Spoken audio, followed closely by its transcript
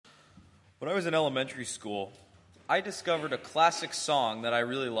When I was in elementary school, I discovered a classic song that I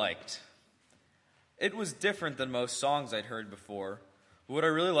really liked. It was different than most songs I'd heard before, but what I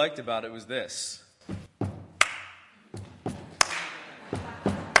really liked about it was this.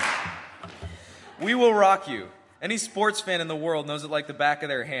 We Will Rock You. Any sports fan in the world knows it like the back of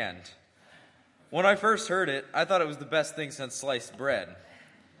their hand. When I first heard it, I thought it was the best thing since sliced bread.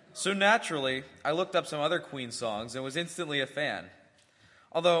 So naturally, I looked up some other Queen songs and was instantly a fan.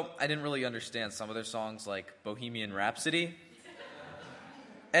 Although I didn't really understand some of their songs like Bohemian Rhapsody.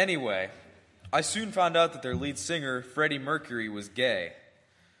 Anyway, I soon found out that their lead singer, Freddie Mercury, was gay.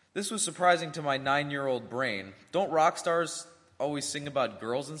 This was surprising to my 9-year-old brain. Don't rock stars always sing about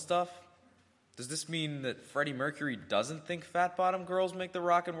girls and stuff? Does this mean that Freddie Mercury doesn't think fat-bottom girls make the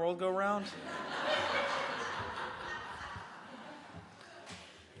rock and world go round?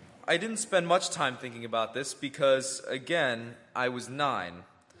 I didn't spend much time thinking about this because, again, I was 9.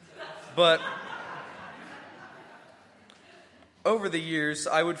 But over the years,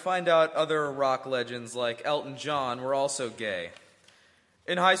 I would find out other rock legends like Elton John were also gay.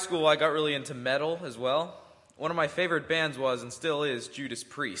 In high school, I got really into metal as well. One of my favorite bands was, and still is, Judas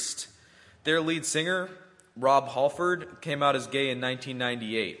Priest. Their lead singer, Rob Halford, came out as gay in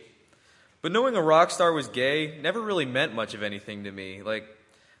 1998. But knowing a rock star was gay never really meant much of anything to me.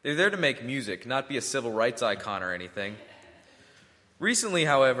 They're there to make music, not be a civil rights icon or anything. Recently,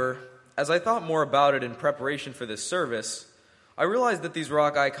 however, as I thought more about it in preparation for this service, I realized that these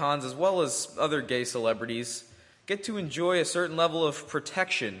rock icons, as well as other gay celebrities, get to enjoy a certain level of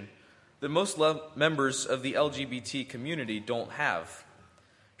protection that most members of the LGBT community don't have.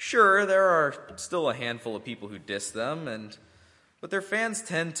 Sure, there are still a handful of people who diss them, but their fans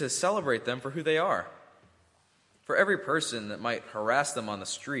tend to celebrate them for who they are. For every person that might harass them on the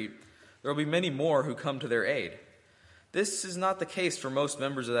street, there will be many more who come to their aid. This is not the case for most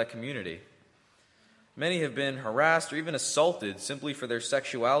members of that community. Many have been harassed or even assaulted simply for their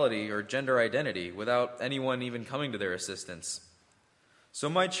sexuality or gender identity without anyone even coming to their assistance. So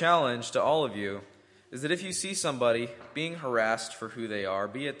my challenge to all of you is that if you see somebody being harassed for who they are,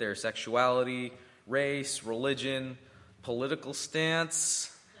 be it their sexuality, race, religion, political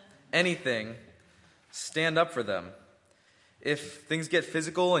stance, anything, stand up for them. If things get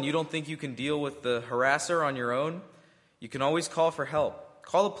physical and you don't think you can deal with the harasser on your own, you can always call for help.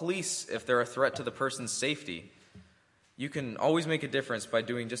 Call the police if they're a threat to the person's safety. You can always make a difference by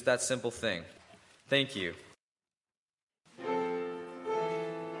doing just that simple thing. Thank you.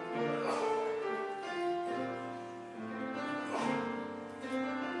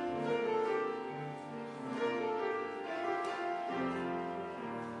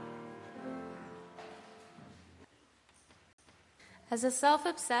 As a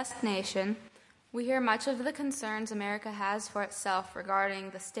self-obsessed nation, we hear much of the concerns America has for itself regarding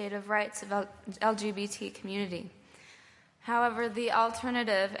the state of rights of the LGBT community. However, the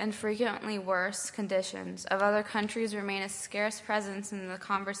alternative and frequently worse conditions of other countries remain a scarce presence in the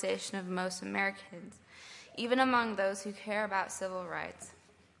conversation of most Americans, even among those who care about civil rights.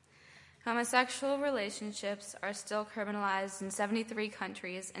 Homosexual relationships are still criminalized in 73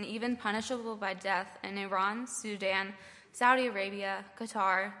 countries and even punishable by death in Iran, Sudan, Saudi Arabia,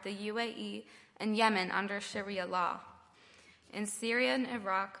 Qatar, the UAE, and Yemen under Sharia law. In Syria and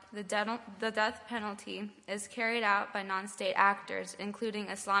Iraq, the death penalty is carried out by non-state actors, including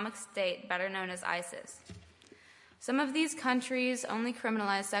Islamic State, better known as ISIS. Some of these countries only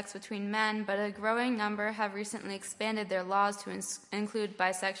criminalize sex between men, but a growing number have recently expanded their laws to include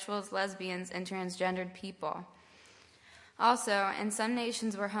bisexuals, lesbians, and transgendered people. Also, in some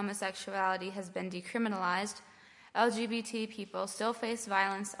nations where homosexuality has been decriminalized, LGBT people still face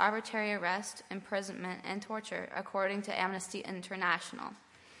violence, arbitrary arrest, imprisonment, and torture, according to Amnesty International.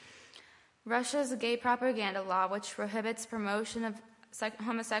 Russia's gay propaganda law, which prohibits promotion of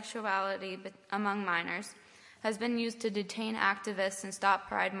homosexuality among minors, has been used to detain activists and stop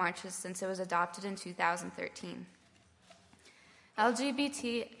pride marches since it was adopted in 2013.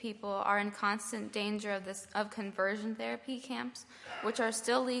 LGBT people are in constant danger of conversion therapy camps, which are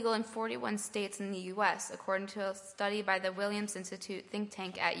still legal in 41 states in the U.S., according to a study by the Williams Institute think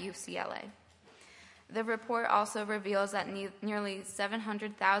tank at UCLA. The report also reveals that nearly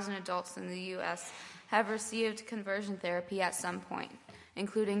 700,000 adults in the U.S. have received conversion therapy at some point,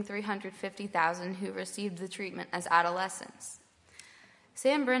 including 350,000 who received the treatment as adolescents.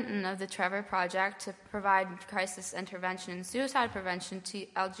 Sam Brinton of the Trevor Project to provide crisis intervention and suicide prevention to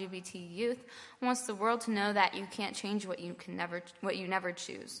LGBT youth wants the world to know that you can't change what you never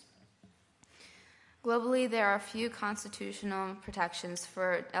choose. Globally, there are few constitutional protections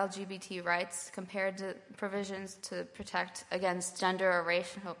for LGBT rights compared to provisions to protect against gender or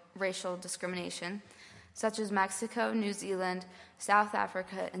racial discrimination, such as Mexico, New Zealand, South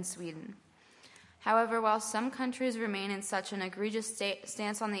Africa, and Sweden. However, while some countries remain in such an egregious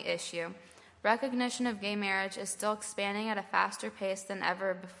stance on the issue, recognition of gay marriage is still expanding at a faster pace than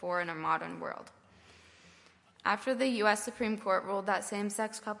ever before in our modern world. After the U.S. Supreme Court ruled that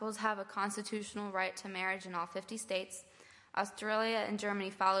same-sex couples have a constitutional right to marriage in all 50 states, Australia and Germany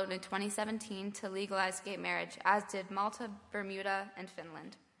followed in 2017 to legalize gay marriage, as did Malta, Bermuda, and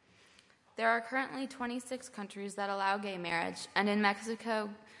Finland. There are currently 26 countries that allow gay marriage, and in Mexico,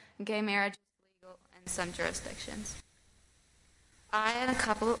 gay marriage is legal in some jurisdictions. I and a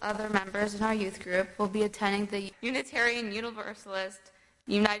couple other members in our youth group will be attending the Unitarian Universalist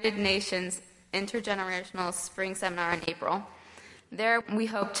United Nations Intergenerational Spring Seminar in April. There, we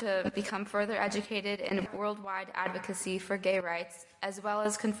hope to become further educated in worldwide advocacy for gay rights, as well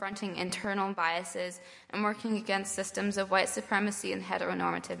as confronting internal biases and working against systems of white supremacy and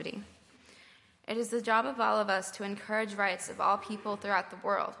heteronormativity. It is the job of all of us to encourage rights of all people throughout the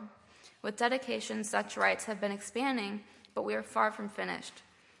world. With dedication, such rights have been expanding, but we are far from finished.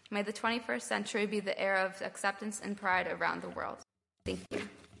 May the 21st century be the era of acceptance and pride around the world. Thank you.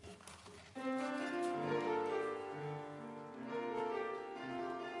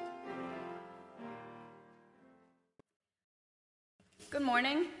 Good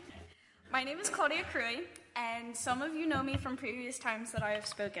morning. My name is Claudia Cruy, and some of you know me from previous times that I have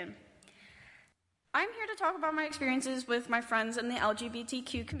spoken. I'm here to talk about my experiences with my friends in the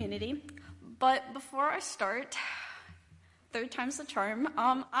LGBTQ community, but before I start, third time's the charm,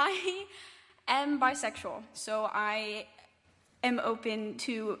 I am bisexual, so I am open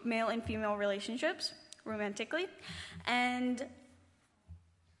to male and female relationships, romantically, and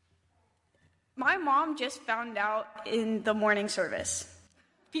my mom just found out in the morning service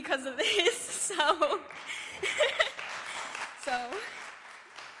because of this, so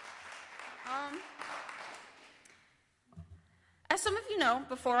as some of you know,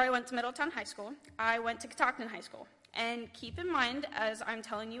 before I went to Middletown High School, I went to Catoctin High School. And keep in mind, as I'm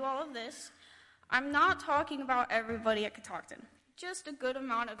telling you all of this, I'm not talking about everybody at Catoctin, just a good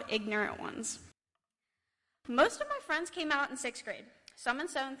amount of ignorant ones. Most of my friends came out in 6th grade, some in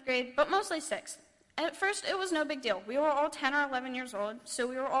 7th grade, but mostly 6th. At first, it was no big deal. We were all 10 or 11 years old, so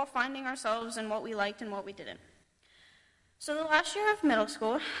we were all finding ourselves in what we liked and what we didn't. So the last year of middle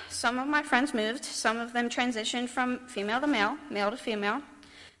school, some of my friends moved, some of them transitioned from female to male, male to female.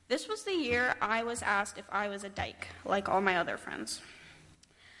 This was the year I was asked if I was a dyke, like all my other friends.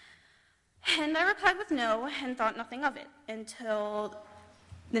 And I replied with no and thought nothing of it until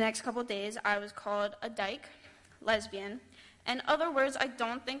the next couple days I was called a dyke, lesbian, and other words I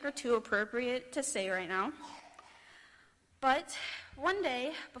don't think are too appropriate to say right now. But one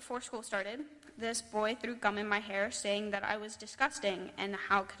day, before school started, this boy threw gum in my hair saying that I was disgusting and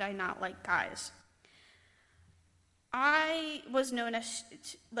how could I not like guys. I was known as,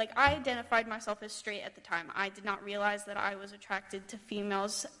 I identified myself as straight at the time. I did not realize that I was attracted to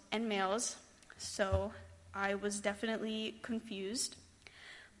females and males, so I was definitely confused.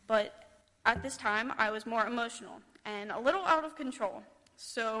 But at this time, I was more emotional and a little out of control.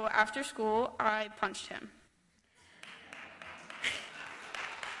 So after school, I punched him.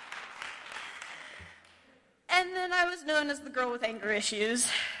 And then I was known as the girl with anger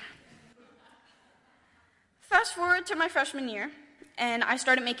issues. Fast forward to my freshman year, and I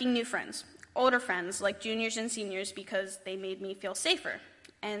started making new friends, older friends like juniors and seniors because they made me feel safer.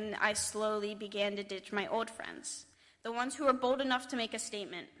 And I slowly began to ditch my old friends, the ones who were bold enough to make a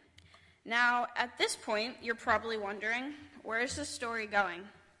statement. Now, at this point, you're probably wondering, where is this story going?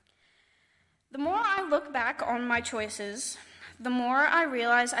 The more I look back on my choices, the more I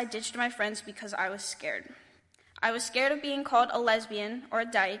realize I ditched my friends because I was scared. I was scared of being called a lesbian or a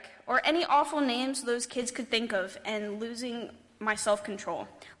dyke or any awful names those kids could think of and losing my self-control,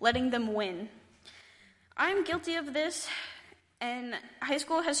 letting them win. I'm guilty of this, and high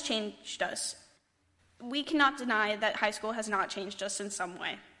school has changed us. We cannot deny that high school has not changed us in some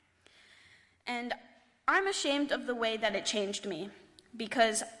way. And I'm ashamed of the way that it changed me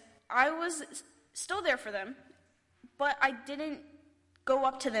because I was still there for them, but I didn't go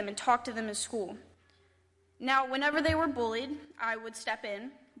up to them and talk to them in school. Now, whenever they were bullied, I would step in,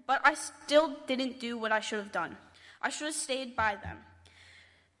 but I still didn't do what I should have done. I should have stayed by them.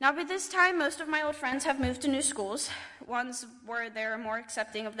 Now, by this time, most of my old friends have moved to new schools, ones where they're more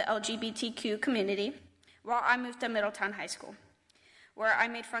accepting of the LGBTQ community, while I moved to Middletown High School, where I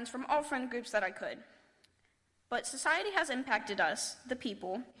made friends from all friend groups that I could. But society has impacted us, the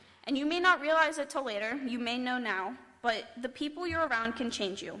people, And you may not realize it till later, you may know now, but the people you're around can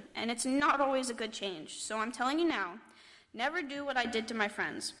change you, and it's not always a good change. So I'm telling you now, never do what I did to my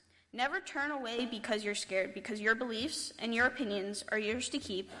friends. Never turn away because you're scared, because your beliefs and your opinions are yours to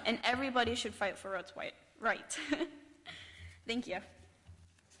keep, and everybody should fight for what's right. Thank you.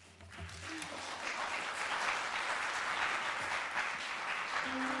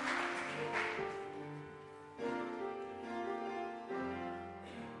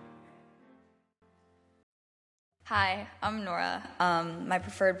 Hi, I'm Nora. My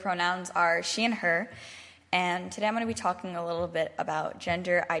preferred pronouns are she and her, and today I'm going to be talking a little bit about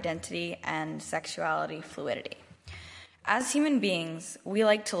gender identity and sexuality fluidity. As human beings, we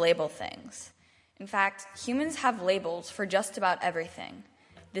like to label things. In fact, humans have labels for just about everything.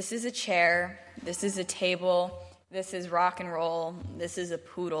 This is a chair, this is a table, this is rock and roll, this is a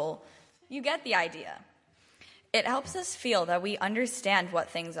poodle. You get the idea. It helps us feel that we understand what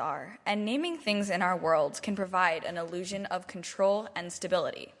things are, and naming things in our worlds can provide an illusion of control and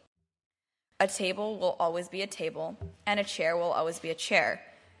stability. A table will always be a table, and a chair will always be a chair,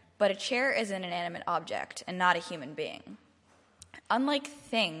 but a chair is an inanimate object and not a human being. Unlike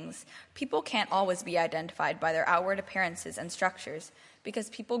things, people can't always be identified by their outward appearances and structures because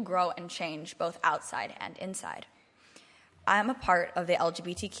people grow and change both outside and inside. I'm a part of the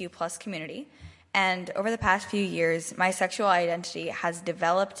LGBTQ+ community, and over the past few years, my sexual identity has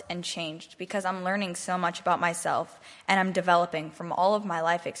developed and changed because I'm learning so much about myself and I'm developing from all of my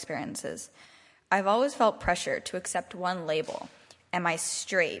life experiences. I've always felt pressure to accept one label. Am I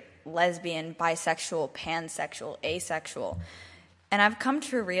straight, lesbian, bisexual, pansexual, asexual? And I've come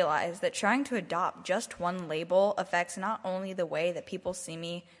to realize that trying to adopt just one label affects not only the way that people see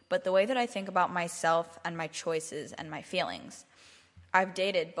me, but the way that I think about myself and my choices and my feelings. I've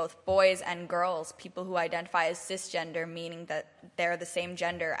dated both boys and girls, people who identify as cisgender, meaning that they're the same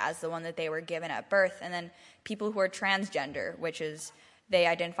gender as the one that they were given at birth, and then people who are transgender, which is they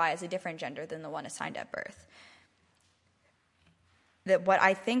identify as a different gender than the one assigned at birth. That what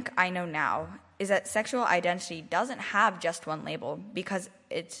I think I know now is that sexual identity doesn't have just one label because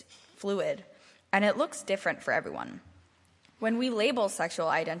it's fluid, and it looks different for everyone. When we label sexual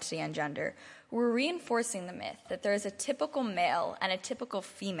identity and gender, we're reinforcing the myth that there is a typical male and a typical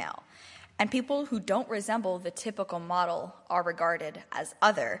female, and people who don't resemble the typical model are regarded as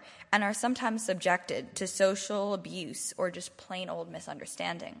other and are sometimes subjected to social abuse or just plain old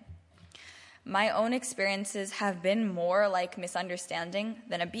misunderstanding. My own experiences have been more like misunderstanding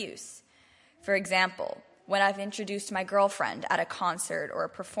than abuse. For example, when I've introduced my girlfriend at a concert or a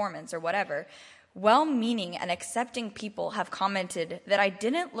performance or whatever, well-meaning and accepting people have commented that I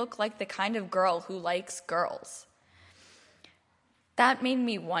didn't look like the kind of girl who likes girls. That made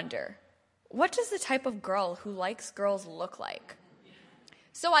me wonder, what does the type of girl who likes girls look like?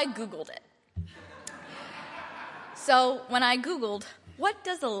 So I Googled it. So when I Googled, what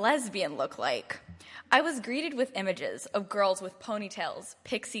does a lesbian look like? I was greeted with images of girls with ponytails,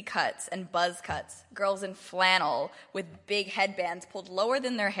 pixie cuts, and buzz cuts, girls in flannel with big headbands pulled lower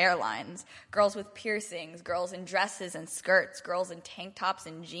than their hairlines, girls with piercings, girls in dresses and skirts, girls in tank tops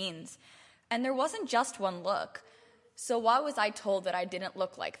and jeans. And there wasn't just one look. So why was I told that I didn't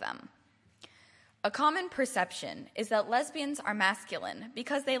look like them? A common perception is that lesbians are masculine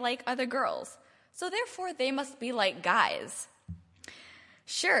because they like other girls, so therefore they must be like guys.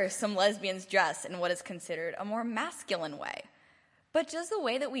 Sure, some lesbians dress in what is considered a more masculine way, but does the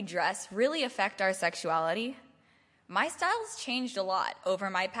way that we dress really affect our sexuality? My style's changed a lot over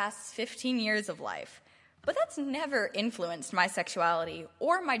my past 15 years of life, but that's never influenced my sexuality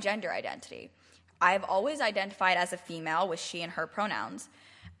or my gender identity. I've always identified as a female with she and her pronouns,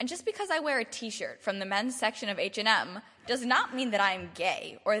 and just because I wear a t-shirt from the men's section of H&M does not mean that I'm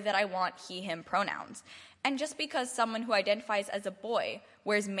gay or that I want he/him pronouns. And just because someone who identifies as a boy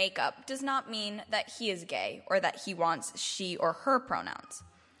wears makeup does not mean that he is gay or that he wants she or her pronouns.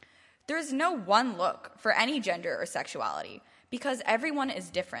 There is no one look for any gender or sexuality because everyone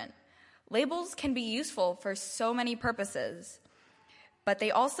is different. Labels can be useful for so many purposes, but they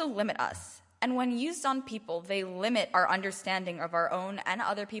also limit us. And when used on people, they limit our understanding of our own and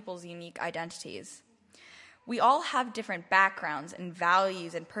other people's unique identities. We all have different backgrounds and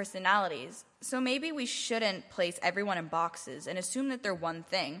values and personalities, so maybe we shouldn't place everyone in boxes and assume that they're one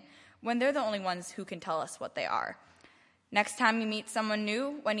thing when they're the only ones who can tell us what they are. Next time you meet someone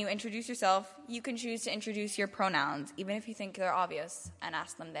new, when you introduce yourself, you can choose to introduce your pronouns, even if you think they're obvious, and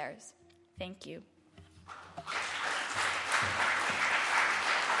ask them theirs. Thank you.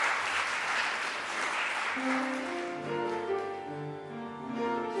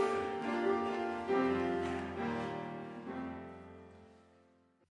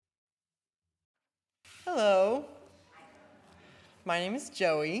 my name is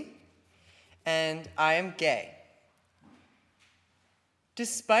Joey, and I am gay.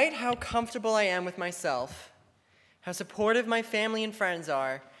 Despite how comfortable I am with myself, how supportive my family and friends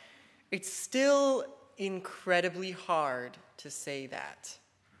are, it's still incredibly hard to say that.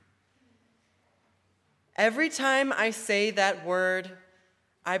 Every time I say that word,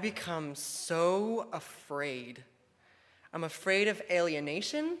 I become so afraid. I'm afraid of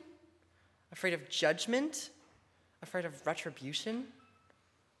alienation, afraid of judgment, afraid of retribution.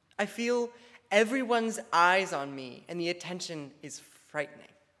 I feel everyone's eyes on me, and the attention is frightening.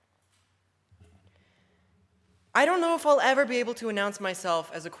 I don't know if I'll ever be able to announce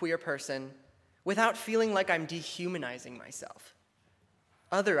myself as a queer person without feeling like I'm dehumanizing myself,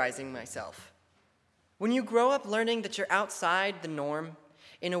 otherizing myself. When you grow up learning that you're outside the norm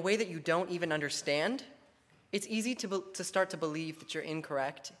in a way that you don't even understand, it's easy to start to believe that you're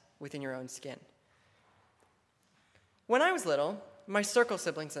incorrect within your own skin. When I was little, my circle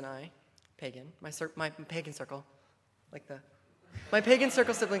siblings and I, my pagan circle, my pagan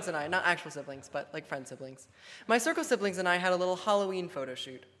circle siblings and I, not actual siblings, but like friend siblings. My circle siblings and I had a little Halloween photo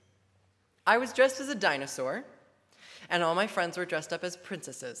shoot. I was dressed as a dinosaur, and all my friends were dressed up as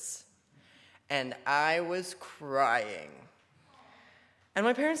princesses. And I was crying. And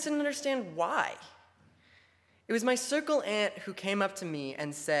my parents didn't understand why. It was my circle aunt who came up to me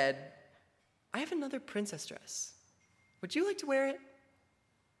and said, "I have another princess dress. Would you like to wear it?"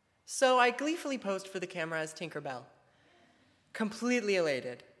 So I gleefully posed for the camera as Tinkerbell, completely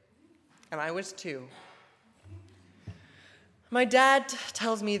elated. And I was too. My dad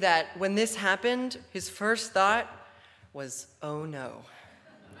tells me that when this happened, his first thought was, "Oh no,"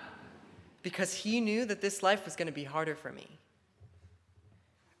 because he knew that this life was going to be harder for me.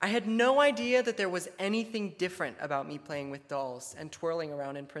 I had no idea that there was anything different about me playing with dolls and twirling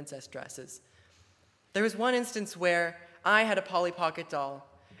around in princess dresses. There was one instance where I had a Polly Pocket doll,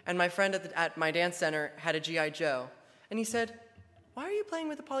 and my friend at my dance center had a G.I. Joe. And he said, "Why are you playing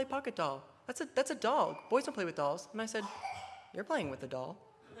with a Polly Pocket doll? That's a doll. Boys don't play with dolls." And I said, "You're playing with a doll."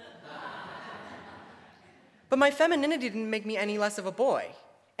 But my femininity didn't make me any less of a boy,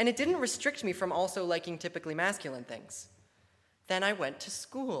 and it didn't restrict me from also liking typically masculine things. Then I went to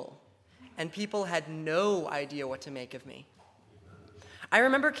school, and people had no idea what to make of me. I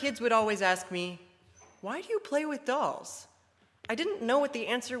remember kids would always ask me, "Why do you play with dolls?" I didn't know what the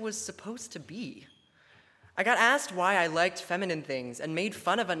answer was supposed to be. I got asked why I liked feminine things and made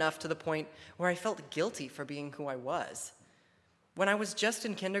fun of enough to the point where I felt guilty for being who I was. When I was just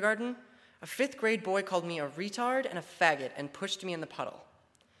in kindergarten, a 5th grade boy called me a retard and a faggot and pushed me in the puddle.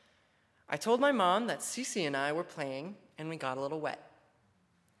 I told my mom that Cece and I were playing, and we got a little wet.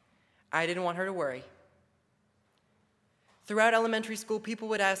 I didn't want her to worry. Throughout elementary school, people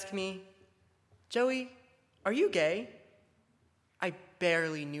would ask me, "Joey, are you gay?" I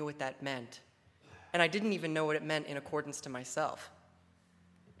barely knew what that meant, and I didn't even know what it meant in accordance to myself.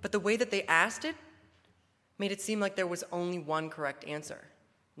 But the way that they asked it made it seem like there was only one correct answer: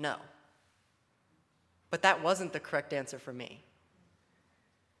 no. But that wasn't the correct answer for me.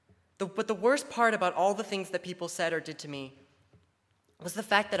 But the worst part about all the things that people said or did to me was the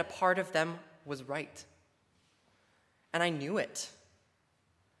fact that a part of them was right. And I knew it.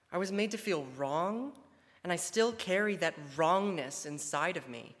 I was made to feel wrong, and I still carry that wrongness inside of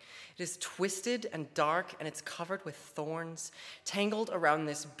me. It is twisted and dark, and it's covered with thorns, tangled around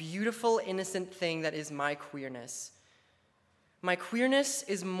this beautiful, innocent thing that is my queerness. My queerness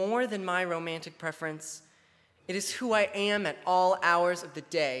is more than my romantic preference. It is who I am at all hours of the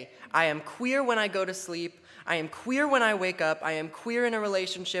day. I am queer when I go to sleep. I am queer when I wake up. I am queer in a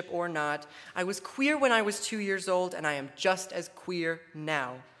relationship or not. I was queer when I was 2 years old, and I am just as queer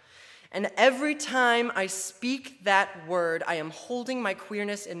now. And every time I speak that word, I am holding my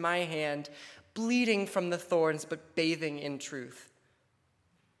queerness in my hand, bleeding from the thorns, but bathing in truth.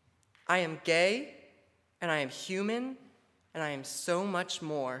 I am gay, and I am human, and I am so much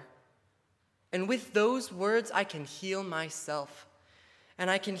more. And with those words, I can heal myself,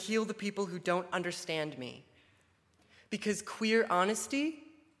 and I can heal the people who don't understand me. Because queer honesty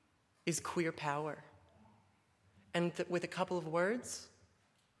is queer power. And with a couple of words,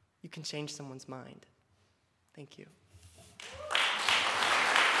 you can change someone's mind. Thank you.